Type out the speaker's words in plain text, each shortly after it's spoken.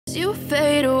You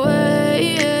fade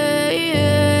away.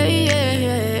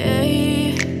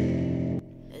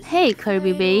 Hey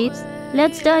Curvy babes,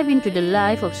 let's dive into the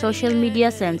life of social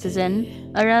media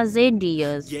sensation Arazay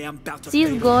Diaz.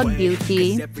 She's got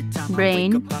beauty,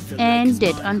 brain, and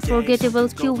that unforgettable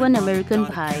Cuban-American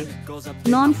vibe,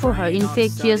 known for her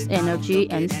infectious energy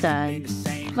and style.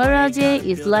 Arazay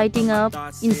is lighting up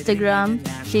Instagram,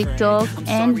 TikTok,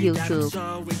 and YouTube,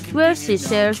 where she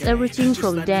shares everything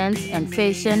from dance and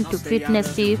fashion to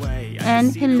fitness tips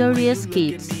and hilarious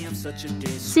skits.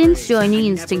 Since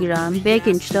joining Instagram back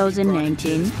in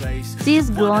 2019, she's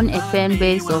grown a fan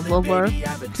base of over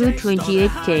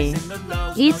 228K.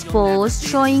 Each post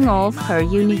showing off her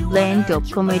unique blend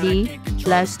of comedy,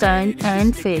 lifestyle,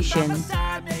 and fashion.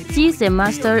 She's a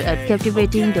master at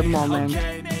captivating the moment.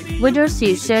 Whether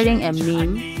she's sharing a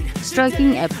meme,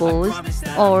 striking a pose,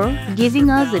 or giving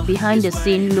us a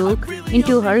behind-the-scenes look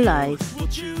into her life.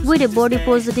 With a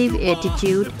body-positive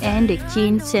attitude and a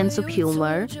keen sense of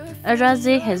humor,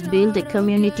 Arazay has built a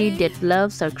community that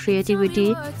loves her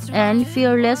creativity and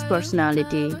fearless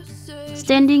personality.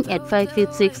 Standing at 5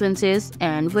 feet 6 inches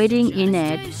and weighing in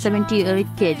at 78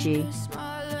 kg.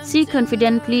 She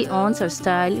confidently owns her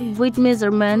style with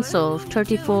measurements of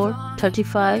 34,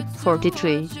 35,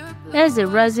 43. As a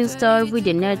rising star with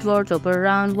a net worth of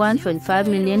around $1.5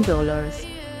 million,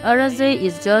 Arazay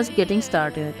is just getting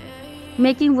started,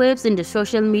 making waves in the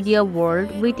social media world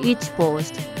with each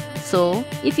post. So,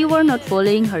 if you are not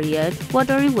following her yet, what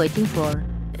are you waiting for?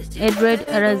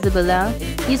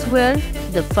 @Arazay is where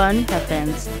the fun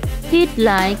happens. Hit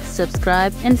like,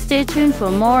 subscribe, and stay tuned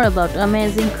for more about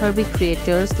amazing curvy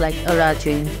creators like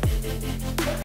Arazay.